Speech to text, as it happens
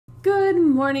Good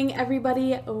morning,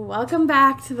 everybody. Welcome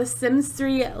back to the Sims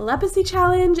 3 Lepacy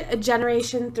Challenge,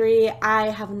 Generation 3. I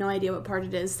have no idea what part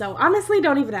it is, so honestly,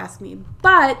 don't even ask me.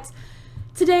 But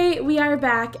today we are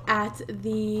back at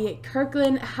the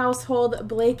Kirkland household.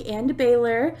 Blake and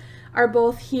Baylor are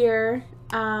both here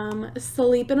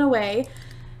sleeping away.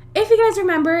 If you guys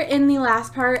remember, in the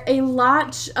last part, a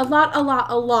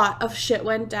lot of shit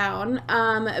went down.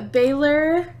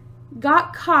 Baylor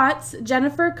got caught.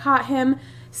 Jennifer caught him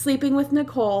sleeping with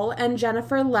Nicole, and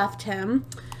Jennifer left him.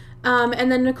 And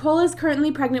then Nicole is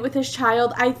currently pregnant with his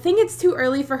child. I think it's too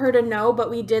early for her to know, but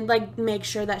we did make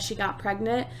sure that she got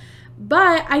pregnant.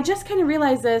 But I just kind of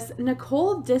realized this.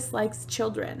 Nicole dislikes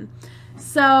children.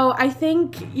 So I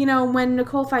think, when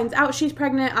Nicole finds out she's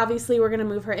pregnant, obviously we're going to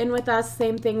move her in with us.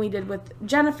 Same thing we did with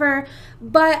Jennifer.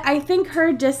 But I think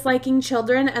her disliking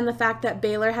children and the fact that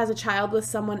Baylor has a child with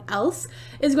someone else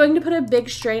is going to put a big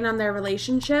strain on their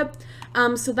relationship.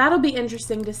 So that'll be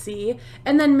interesting to see.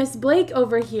 And then Miss Blake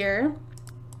over here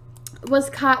was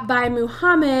caught by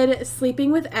Muhammad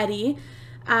sleeping with Eddie.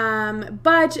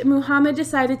 But Muhammad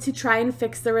decided to try and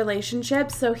fix the relationship,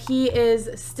 so he is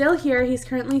still here. He's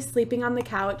currently sleeping on the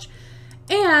couch,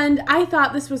 and I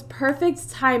thought this was perfect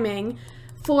timing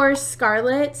for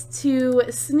Scarlett to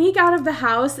sneak out of the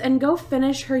house and go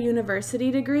finish her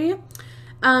university degree.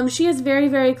 She is very,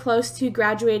 very close to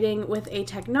graduating with a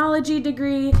technology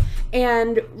degree,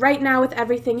 and right now with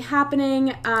everything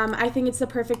happening, I think it's the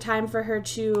perfect time for her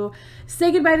to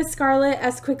say goodbye to Scarlett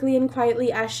as quickly and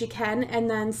quietly as she can, and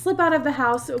then slip out of the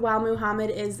house while Muhammad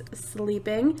is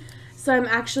sleeping. So I'm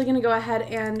actually going to go ahead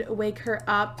and wake her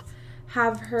up,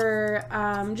 have her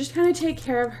just kind of take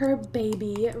care of her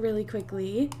baby really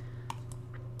quickly.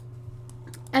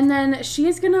 And then she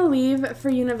is going to leave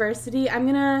for university. I'm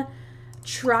going to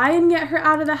try and get her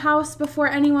out of the house before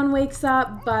anyone wakes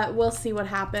up, but we'll see what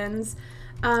happens.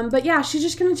 But yeah, she's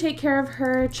just going to take care of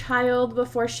her child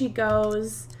before she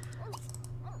goes.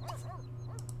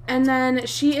 And then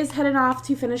she is headed off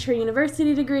to finish her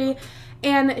university degree.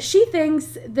 And she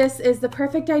thinks this is the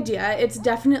perfect idea. It's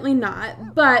definitely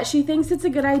not, but she thinks it's a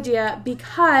good idea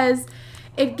because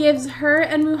it gives her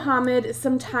and Muhammad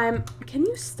some time. Can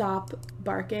you stop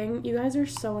barking? You guys are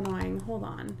so annoying. Hold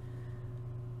on.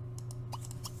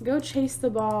 Go chase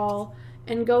the ball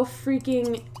and go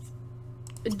freaking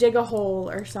dig a hole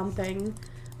or something.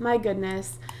 My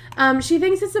goodness. She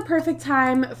thinks it's the perfect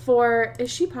time for... Is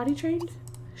she potty trained?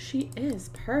 She is.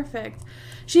 Perfect.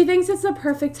 She thinks it's the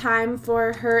perfect time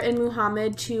for her and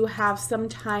Muhammad to have some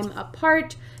time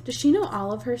apart. Does she know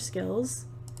all of her skills?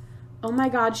 Oh my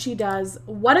god, she does.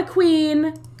 What a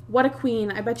queen. What a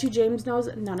queen. I bet you James knows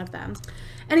none of them.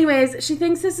 Anyways, she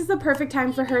thinks this is the perfect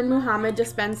time for her and Muhammad to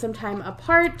spend some time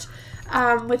apart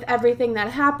with everything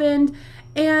that happened.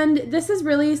 And this is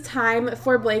really time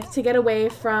for Blake to get away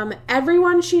from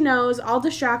everyone she knows, all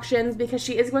distractions, because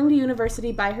she is going to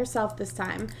university by herself this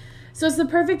time. So it's the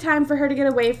perfect time for her to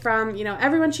get away from,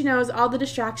 everyone she knows, all the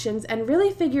distractions, and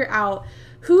really figure out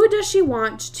who does she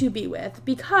want to be with,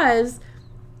 because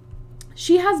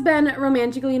she has been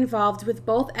romantically involved with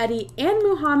both Eddie and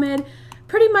Muhammad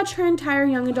pretty much her entire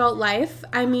young adult life.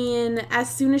 I mean, as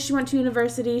soon as she went to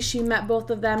university, she met both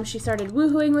of them. She started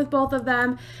woohooing with both of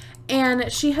them,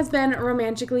 and she has been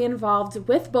romantically involved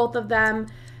with both of them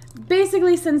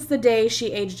basically since the day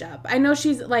she aged up. I know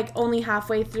she's only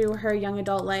halfway through her young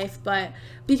adult life, but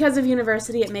because of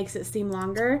university, it makes it seem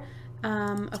longer.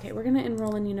 Okay, we're gonna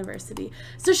enroll in university.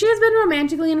 So she has been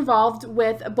romantically involved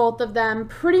with both of them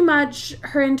pretty much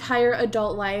her entire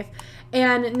adult life.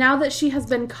 And now that she has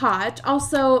been caught,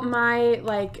 also my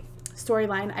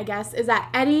storyline, I guess, is that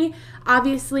Eddie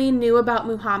obviously knew about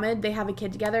Muhammad. They have a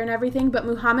kid together and everything, but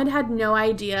Muhammad had no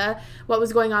idea what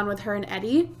was going on with her and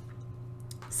Eddie.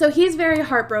 So he's very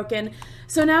heartbroken.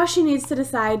 So now she needs to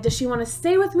decide, does she want to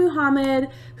stay with Muhammad,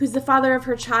 who's the father of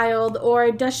her child,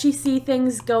 or does she see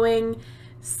things going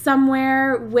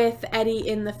somewhere with Eddie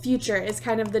in the future is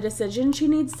kind of the decision she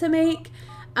needs to make.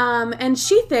 And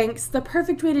she thinks the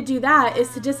perfect way to do that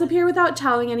is to disappear without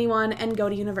telling anyone and go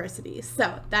to university.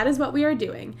 So that is what we are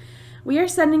doing. We are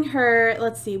sending her,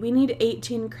 let's see, we need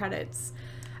 18 credits.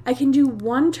 I can do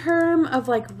one term of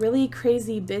really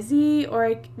crazy busy,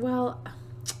 or well...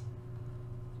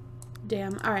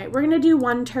 Damn. All right, we're gonna do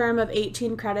one term of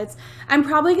 18 credits. I'm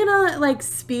probably gonna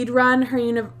speed run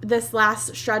her this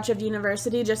last stretch of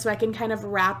university just so I can kind of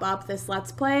wrap up this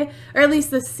Let's Play, or at least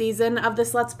this season of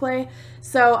this Let's Play.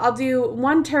 So I'll do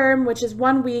one term, which is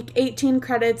 1 week, 18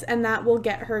 credits, and that will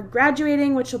get her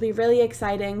graduating, which will be really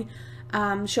exciting.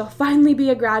 She'll finally be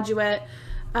a graduate.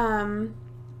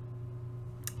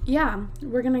 yeah,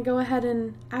 we're gonna go ahead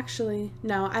and actually,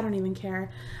 no, I don't even care.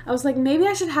 I was like, maybe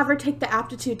I should have her take the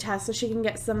aptitude test so she can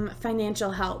get some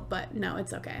financial help, but no,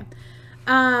 it's okay.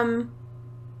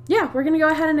 Yeah, we're gonna go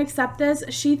ahead and accept this.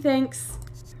 She thinks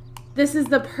this is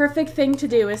the perfect thing to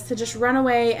do, is to just run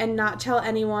away and not tell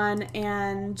anyone,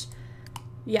 and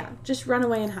yeah, just run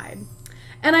away and hide.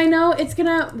 And I know it's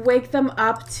gonna wake them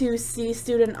up to see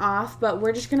student off, but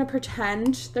we're just gonna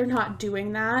pretend they're not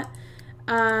doing that.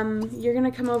 You're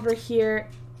gonna come over here.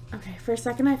 Okay, for a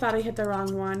second I thought I hit the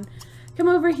wrong one. Come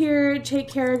over here, take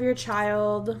care of your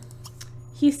child.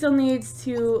 He still needs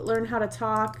to learn how to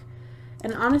talk.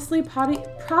 And honestly,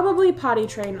 probably potty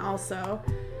train also.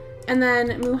 And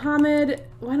then Muhammad,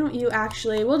 why don't you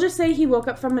actually, we'll just say he woke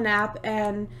up from a nap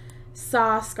and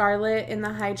saw Scarlett in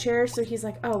the high chair. So he's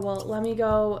like, oh, well, let me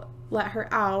go let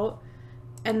her out.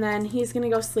 And then he's gonna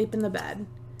go sleep in the bed.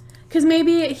 Because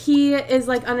maybe he is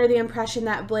like under the impression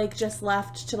that Blake just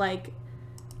left to like,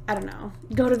 I don't know,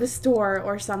 go to the store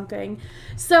or something.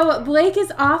 So Blake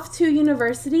is off to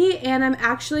university, and I'm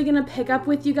actually going to pick up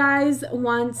with you guys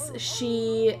once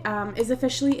she is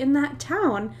officially in that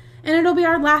town. And it'll be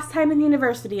our last time in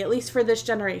university, at least for this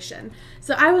generation.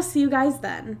 So I will see you guys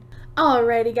then.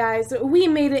 Alrighty guys, we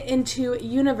made it into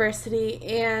university,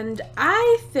 and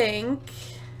I think,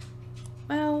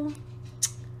 well,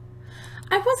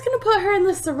 I was going to put her in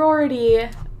the sorority,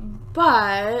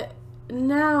 but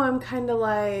now I'm kind of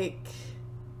like,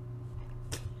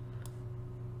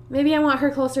 maybe I want her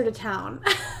closer to town.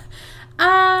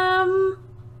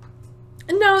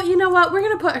 No, you know what? We're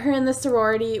going to put her in the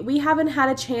sorority. We haven't had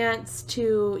a chance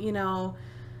to, you know,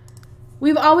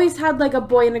 we've always had like a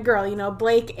boy and a girl, you know,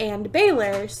 Blake and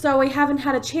Baylor. So we haven't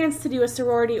had a chance to do a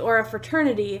sorority or a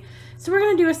fraternity. So we're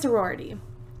going to do a sorority.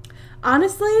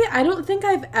 Honestly, I don't think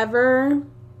I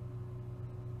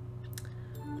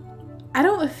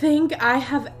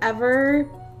have ever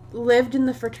lived in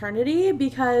the fraternity,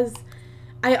 because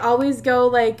I always go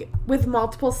like with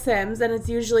multiple Sims, and it's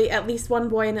usually at least one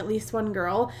boy and at least one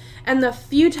girl. And the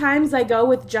few times I go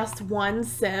with just one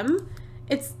Sim,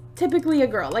 it's typically a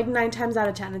girl. Like 9 times out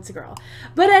of 10, it's a girl.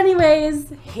 But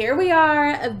anyways, here we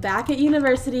are back at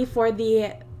university for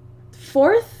the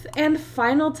 4th and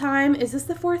final time. Is this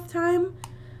the 4th time?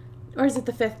 Or is it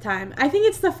the 5th time? I think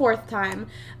it's the 4th time.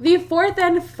 The 4th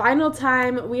and final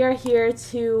time, we are here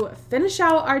to finish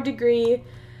out our degree.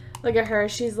 Look at her.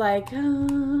 She's like,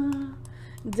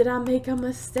 did I make a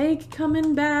mistake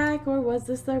coming back, or was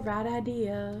this the right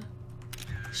idea?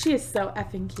 She is so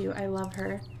effing cute. I love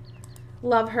her.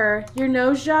 Love her. Your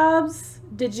nose jobs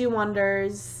did you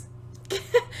wonders.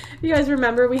 You guys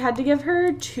remember we had to give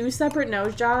her 2 separate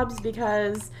nose jobs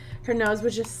because her nose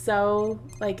was just so,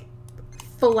 like,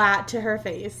 flat to her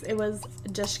face. It was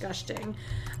disgusting.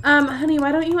 Honey,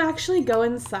 why don't you actually go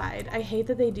inside? I hate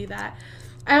that they do that.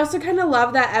 I also kind of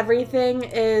love that everything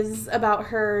is about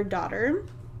her daughter.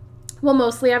 Well,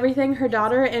 mostly everything, her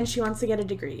daughter, and she wants to get a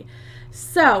degree.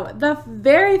 So, the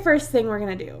very first thing we're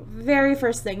going to do, very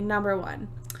first thing, number 1.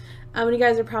 You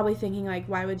guys are probably thinking, like,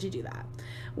 why would you do that?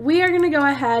 We are going to go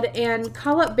ahead and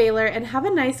call up Baylor and have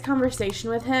a nice conversation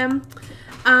with him.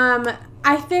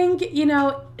 I think, you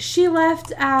know, she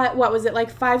left at, what was it,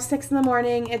 like 5, 6 in the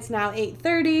morning. It's now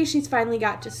 8:30. She's finally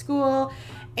got to school.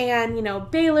 And, you know,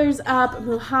 Baylor's up,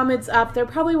 Muhammad's up. They're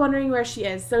probably wondering where she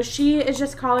is. So she is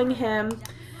just calling him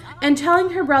and telling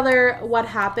her brother what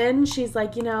happened. She's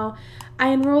like, you know,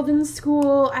 I enrolled in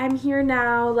school. I'm here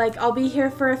now. Like, I'll be here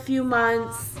for a few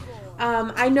months.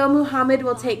 I know Muhammad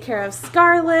will take care of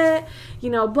Scarlett, you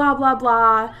know, blah, blah,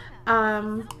 blah.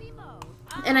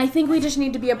 And I think we just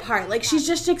need to be apart. Like, she's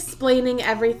just explaining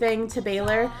everything to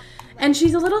Baylor. And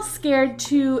she's a little scared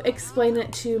to explain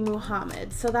it to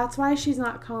Muhammad. So that's why she's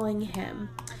not calling him.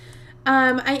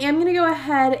 I am going to go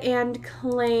ahead and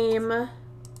claim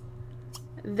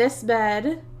this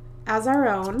bed as our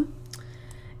own.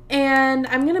 And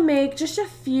I'm going to make just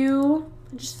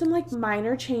some like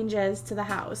minor changes to the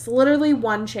house. Literally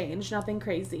one change, nothing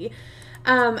crazy.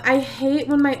 I hate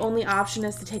when my only option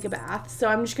is to take a bath. So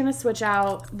I'm just going to switch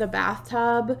out the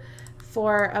bathtub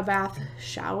for a bath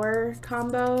shower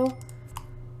combo.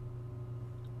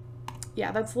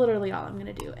 Yeah, that's literally all I'm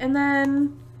going to do. And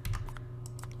then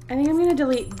I think I'm going to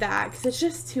delete that because it's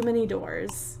just too many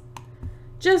doors.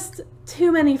 Just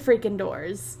too many freaking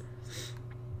doors.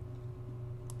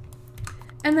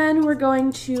 And then we're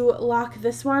going to lock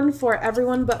this one for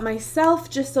everyone but myself,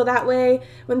 just so that way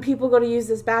when people go to use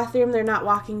this bathroom, they're not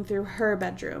walking through her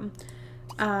bedroom.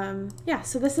 Yeah,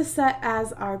 so this is set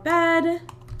as our bed.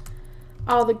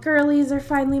 All the girlies are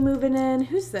finally moving in.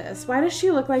 Who's this? Why does she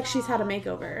look like she's had a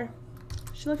makeover?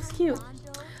 She looks cute.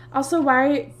 Also,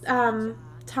 why,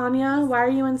 Tanya, why are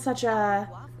you in such a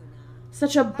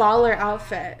baller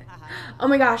outfit? Oh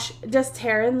my gosh, does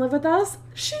Taryn live with us?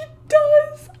 She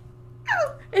does.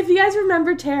 If you guys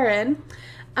remember Taryn,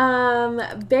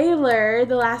 Baylor,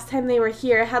 the last time they were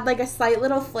here, had like a slight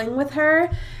little fling with her,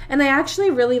 and I actually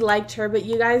really liked her, but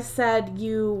you guys said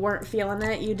you weren't feeling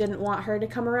it. You didn't want her to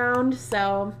come around,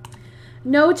 so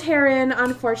no Taryn,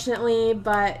 unfortunately,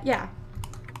 but yeah,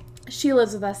 she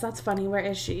lives with us. That's funny. Where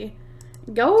is she?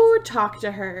 Go talk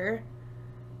to her.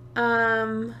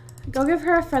 Go give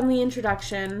her a friendly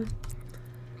introduction.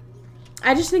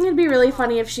 I just think it'd be really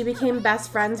funny if she became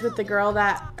best friends with the girl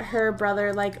that her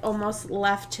brother, like, almost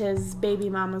left his baby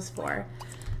mamas for.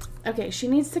 Okay, she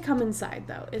needs to come inside,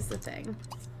 though, is the thing.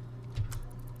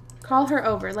 Call her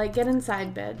over. Like, get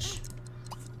inside, bitch.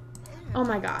 Oh,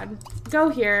 my God. Go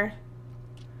here.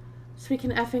 So we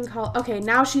can effing call... Okay,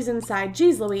 now she's inside.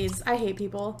 Jeez Louise. I hate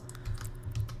people.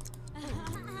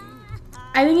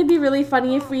 I think it'd be really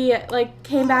funny if we, like,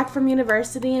 came back from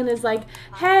university and is like,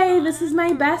 hey, this is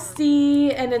my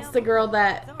bestie, and it's the girl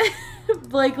that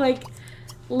Blake, like,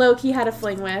 low-key had a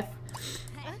fling with.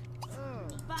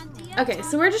 Okay,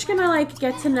 so we're just gonna, like,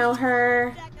 get to know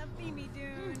her,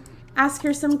 ask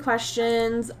her some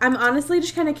questions. I'm honestly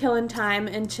just kind of killing time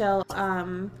until,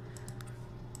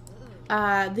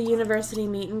 the university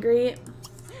meet and greet.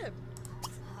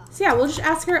 So yeah, we'll just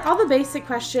ask her all the basic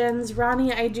questions.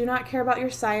 Ronnie, I do not care about your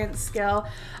science skill.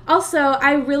 Also,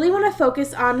 I really want to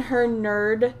focus on her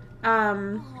nerd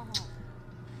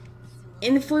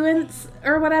influence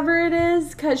or whatever it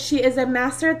is, because she is a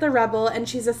master at the Rebel and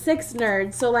she's a 6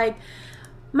 nerd. So like,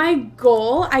 my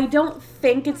goal, I don't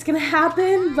think it's going to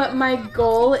happen, but my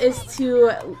goal is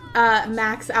to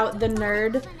max out the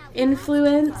nerd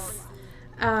influence.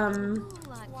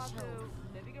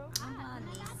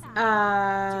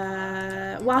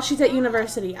 While she's at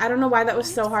university. I don't know why that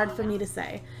was so hard for me to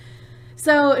say.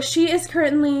 So she is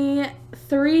currently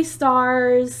 3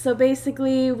 stars. So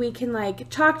basically we can like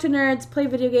talk to nerds, play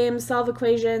video games, solve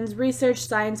equations, research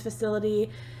science facility,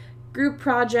 group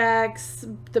projects,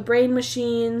 the brain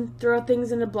machine, throw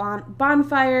things into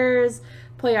bonfires,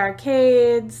 play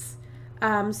arcades,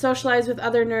 socialize with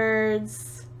other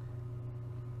nerds.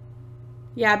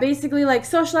 Yeah, basically like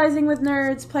socializing with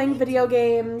nerds, playing video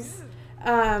games,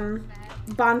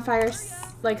 bonfires,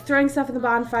 like throwing stuff in the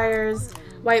bonfires,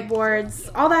 whiteboards,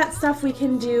 all that stuff we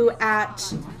can do at,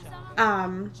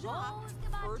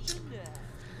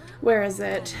 where is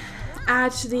it?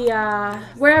 At the,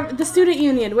 wherever, the student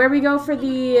union, where we go for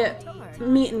the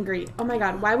meet and greet. Oh my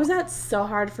god, why was that so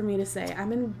hard for me to say?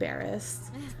 I'm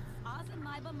embarrassed.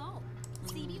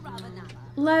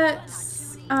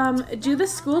 Let's do the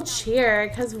school cheer,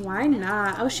 because why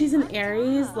not? Oh, she's an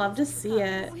Aries. Love to see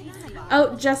it.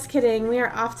 Oh, just kidding. We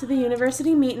are off to the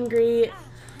university meet and greet.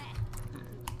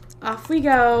 Off we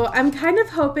go. I'm kind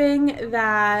of hoping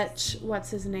that,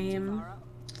 what's his name?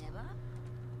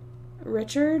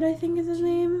 Richard, I think is his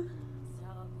name.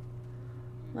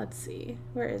 Let's see.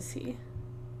 Where is he?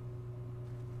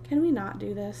 Can we not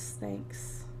do this?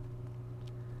 Thanks.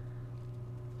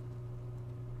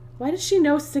 Why does she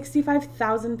know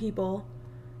 65,000 people?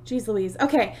 Jeez Louise.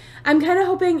 Okay, I'm kind of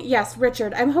hoping, yes,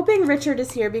 Richard. I'm hoping Richard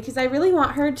is here because I really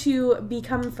want her to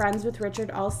become friends with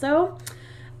Richard also.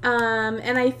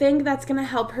 And I think that's going to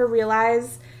help her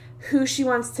realize who she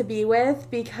wants to be with,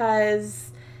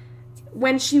 because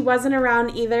when she wasn't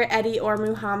around either Eddie or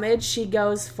Muhammad, she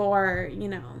goes for, you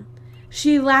know,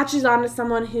 she latches onto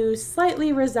someone who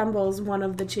slightly resembles one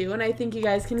of the two. And I think you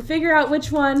guys can figure out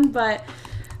which one, but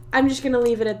I'm just going to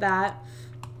leave it at that.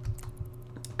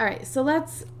 Alright, so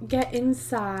let's get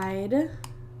inside.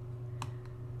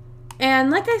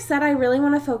 And like I said, I really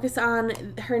want to focus on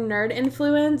her nerd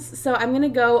influence. So I'm going to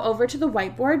go over to the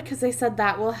whiteboard because I said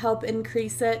that will help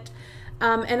increase it.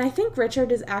 And I think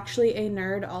Richard is actually a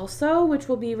nerd also, which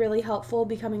will be really helpful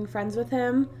becoming friends with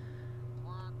him.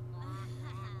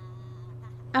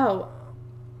 Oh,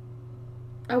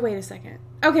 wait a second.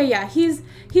 Okay, yeah, he's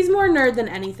more nerd than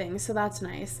anything, so that's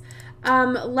nice.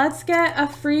 Let's get a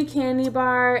free candy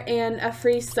bar and a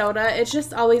free soda. It's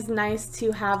just always nice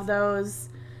to have those.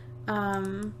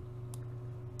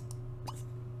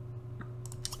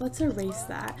 Let's erase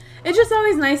that. It's just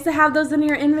always nice to have those in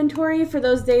your inventory for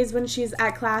those days when she's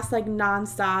at class like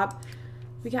nonstop.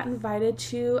 We got invited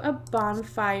to a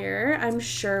bonfire. I'm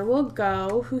sure we'll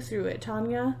go. Who threw it?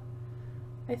 Tanya?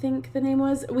 I think the name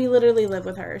was. We literally live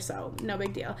with her, so no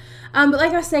big deal. But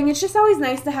like I was saying, it's just always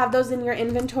nice to have those in your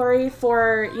inventory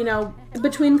for, you know,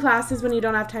 between classes when you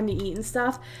don't have time to eat and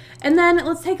stuff. And then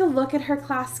let's take a look at her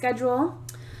class schedule.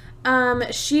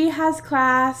 She has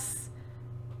class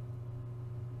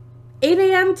 8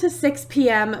 a.m. to 6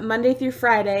 p.m. Monday through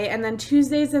Friday, and then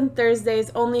Tuesdays and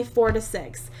Thursdays only 4 to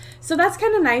 6. So that's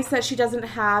kind of nice that she doesn't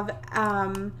have,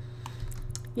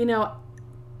 you know,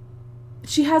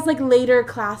 she has like later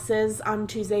classes on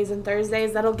Tuesdays and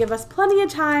Thursdays. That'll give us plenty of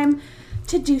time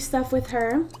to do stuff with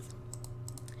her.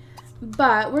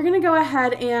 But we're going to go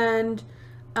ahead and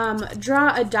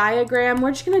draw a diagram.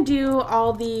 We're just going to do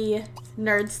all the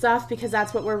nerd stuff because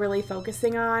that's what we're really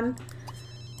focusing on.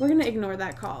 We're going to ignore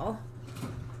that call.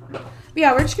 But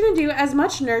yeah, we're just going to do as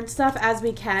much nerd stuff as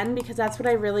we can because that's what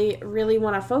I really, really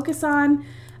want to focus on.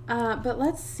 But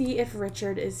let's see if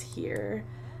Richard is here.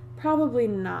 Probably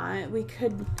not. We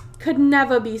could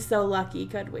never be so lucky,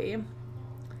 could we?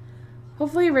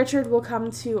 Hopefully Richard will come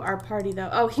to our party, though.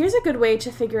 Oh, here's a good way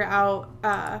to figure out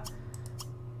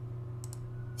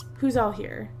who's all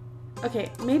here.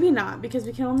 Okay, maybe not, because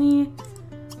we can only...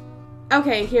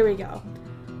 Okay, here we go.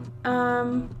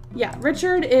 Yeah,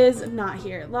 Richard is not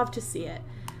here. Love to see it.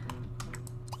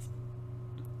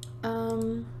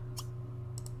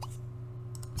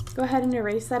 Go ahead and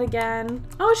erase that again.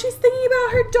 Oh, she's thinking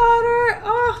about her daughter.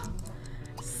 Oh,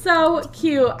 so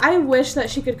cute. I wish that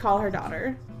she could call her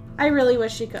daughter. I really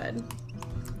wish she could.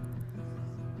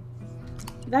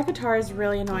 That guitar is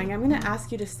really annoying. I'm going to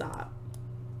ask you to stop.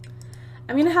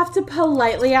 I'm going to have to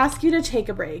politely ask you to take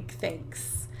a break.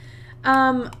 Thanks.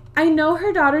 I know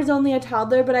her daughter's only a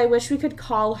toddler, but I wish we could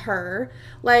call her.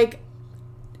 Like,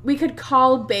 we could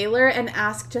call Baylor and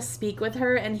ask to speak with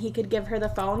her and he could give her the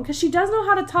phone because she does know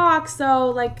how to talk, so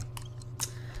like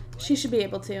she should be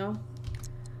able to.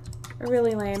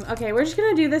 Really lame. Okay, we're just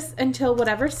gonna do this until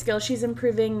whatever skill she's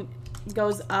improving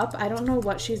goes up. I don't know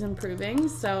what she's improving,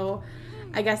 so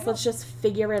I guess let's just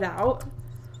figure it out.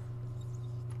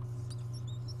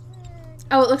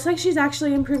 Oh, it looks like she's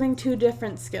actually improving 2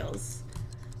 different skills.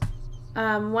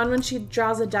 One when she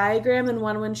draws a diagram and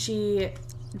one when she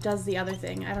does the other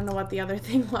thing. I don't know what the other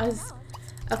thing was.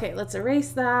 Okay, let's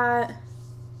erase that.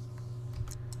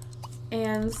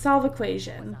 And solve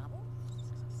equation.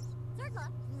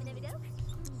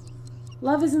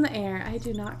 Love is in the air. I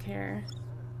do not care.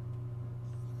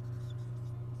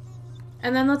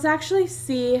 And then let's actually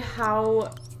see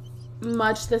how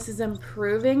much this is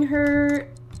improving her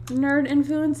nerd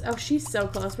influence. Oh, she's so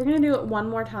close. We're going to do it one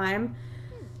more time.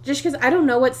 Just because I don't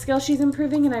know what skill she's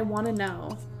improving and I want to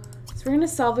know. So we're going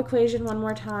to solve equation one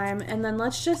more time, and then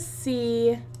let's just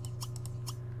see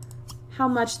how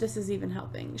much this is even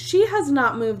helping. She has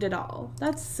not moved at all.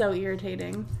 That's so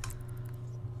irritating.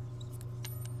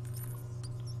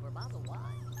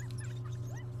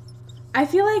 I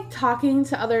feel like talking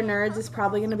to other nerds is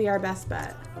probably going to be our best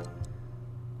bet.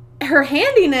 Her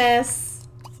handiness?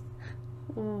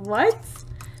 What?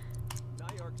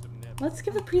 Let's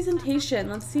give a presentation.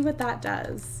 Let's see what that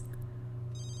does.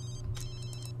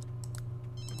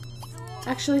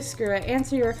 Actually, screw it.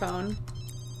 Answer your phone.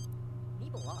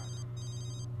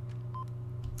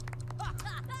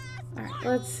 Alright,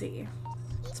 let's see.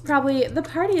 It's probably... The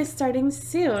party is starting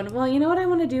soon. Well, you know what I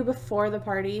want to do before the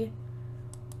party?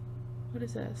 What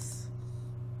is this?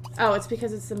 Oh, it's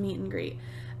because it's the meet and greet.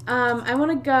 I want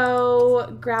to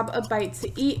go grab a bite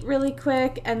to eat really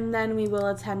quick, and then we will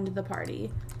attend the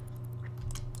party.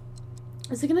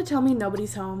 Is it going to tell me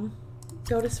nobody's home?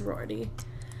 Go to sorority.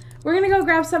 We're going to go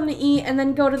grab something to eat and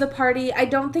then go to the party. I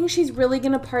don't think she's really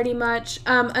going to party much.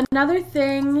 Another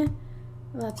thing,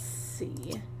 let's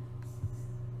see.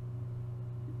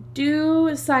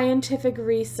 Do scientific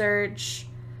research.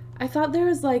 I thought there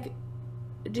was like,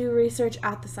 do research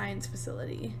at the science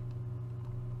facility.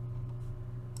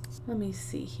 Let me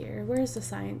see here. Where's the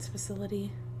science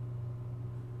facility?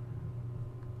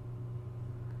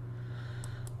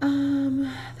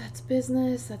 That's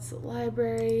business, that's the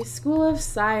library, School of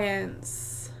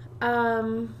Science. You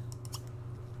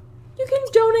can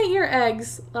donate your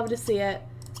eggs. Love to see it.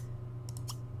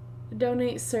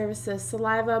 Donate services,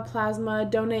 saliva, plasma,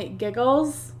 donate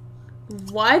giggles.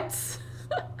 What?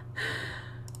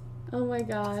 Oh my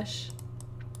gosh.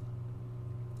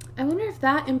 I wonder if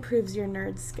that improves your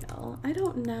nerd skill. I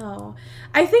don't know.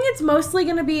 I think it's mostly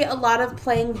going to be a lot of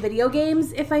playing video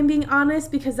games, if I'm being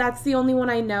honest, because that's the only one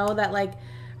I know that, like,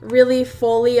 really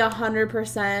fully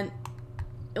 100%,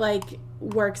 like,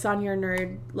 works on your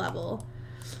nerd level.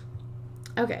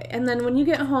 Okay, and then when you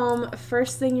get home,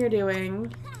 first thing you're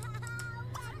doing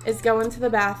is go into the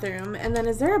bathroom. And then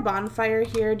is there a bonfire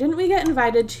here? Didn't we get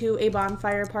invited to a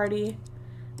bonfire party?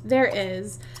 There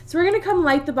is. So we're going to come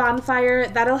light the bonfire.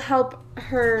 That'll help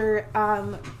her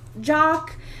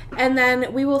jock. And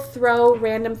then we will throw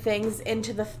random things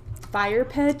into the fire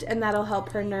pit, and that'll help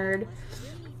her nerd.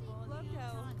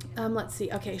 Let's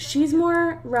see. Okay, she's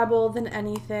more rebel than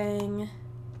anything.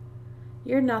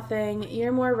 You're nothing.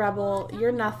 You're more rebel.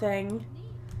 You're nothing.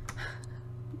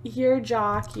 You're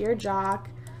jock. You're jock.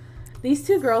 These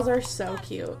two girls are so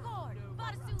cute.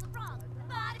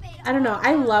 I don't know.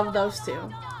 I love those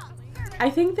two. I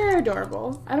think they're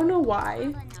adorable. I don't know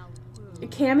why.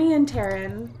 Cammy and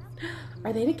Taryn.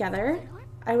 Are they together?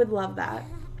 I would love that.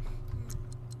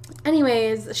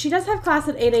 Anyways, she does have class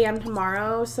at 8 a.m.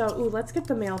 tomorrow, so ooh, let's get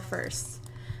the mail first.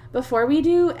 Before we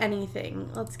do anything,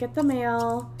 let's get the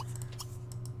mail,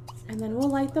 and then we'll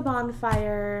light the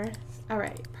bonfire. All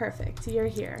right, perfect. You're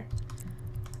here.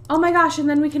 Oh my gosh, and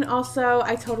then we can also,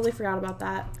 I totally forgot about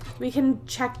that. We can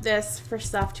check this for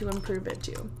stuff to improve it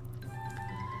too.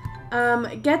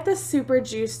 Get the super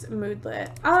juiced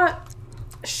moodlet.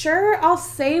 Sure, I'll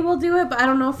say we'll do it, but I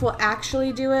don't know if we'll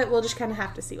actually do it. We'll just kind of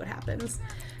have to see what happens.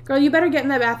 Girl, you better get in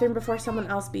that bathroom before someone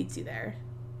else beats you there.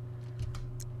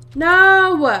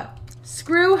 No!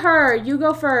 Screw her. You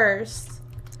go first.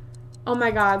 Oh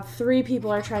my god, 3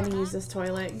 people are trying to use this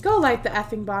toilet. Go light the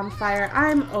effing bonfire.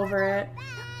 I'm over it.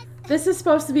 This is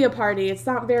supposed to be a party. It's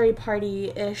not very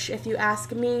party-ish, if you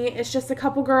ask me. It's just a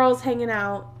couple girls hanging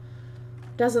out.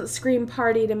 Doesn't scream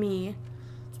party to me.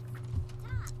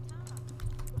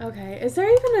 Okay, is there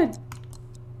even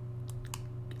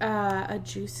a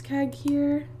juice keg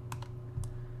here?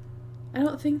 I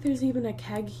don't think there's even a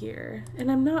keg here, and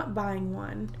I'm not buying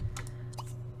one.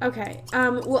 Okay,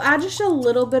 we'll add just a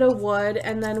little bit of wood,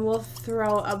 and then we'll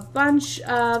throw a bunch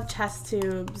of test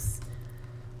tubes.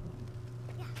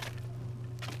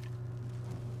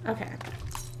 Okay.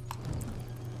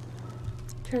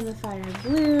 Turn the fire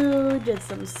blue, did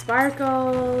some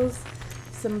sparkles,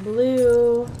 some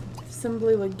blue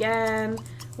again.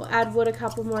 We'll add wood a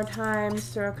couple more times,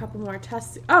 throw a couple more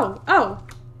test. Oh!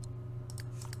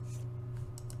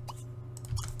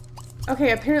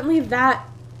 Okay, apparently that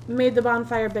made the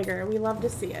bonfire bigger. We love to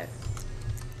see it.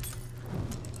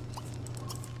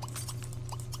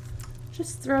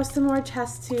 Just throw some more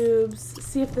test tubes,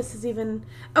 see if this is even...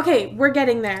 Okay, we're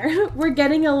getting there. We're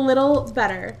getting a little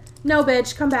better. No,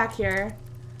 bitch, come back here.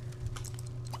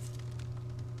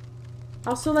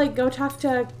 Also, like, go talk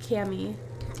to Cammy.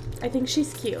 I think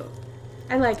she's cute.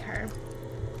 I like her.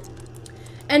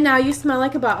 And now you smell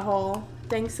like a butthole.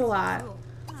 Thanks a lot.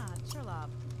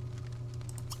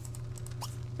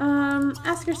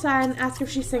 Ask her sign, ask her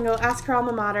if she's single, ask her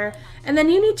alma mater, and then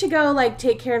you need to go, like,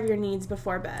 take care of your needs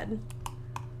before bed.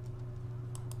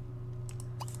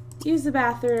 Use the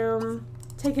bathroom,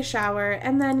 take a shower,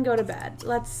 and then go to bed.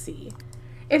 Let's see.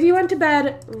 If you went to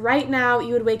bed right now,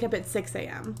 you would wake up at 6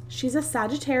 a.m. She's a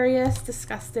Sagittarius,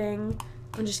 disgusting.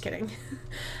 I'm just kidding.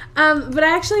 But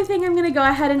I actually think I'm going to go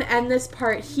ahead and end this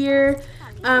part here.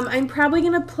 I'm probably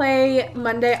going to play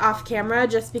Monday off camera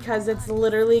just because it's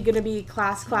literally going to be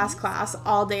class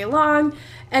all day long.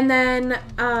 And then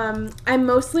I'm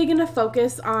mostly going to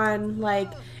focus on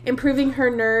like improving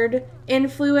her nerd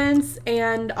influence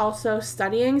and also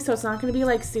studying. So it's not going to be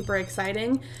like super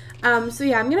exciting. So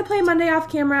yeah, I'm going to play Monday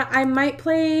off camera. I might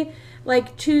play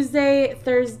like Tuesday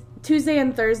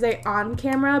and Thursday on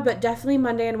camera, but definitely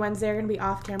Monday and Wednesday are going to be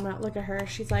off camera. Look at her.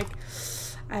 She's like,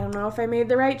 I don't know if I made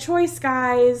the right choice,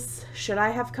 guys. Should I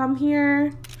have come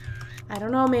here? I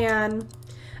don't know, man.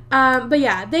 But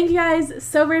yeah, thank you guys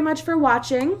so very much for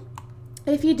watching.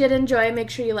 If you did enjoy, make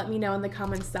sure you let me know in the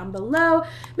comments down below.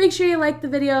 Make sure you like the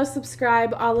video,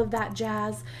 subscribe, all of that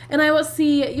jazz. And I will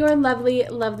see your lovely,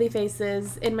 lovely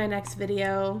faces in my next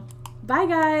video. Bye,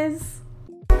 guys.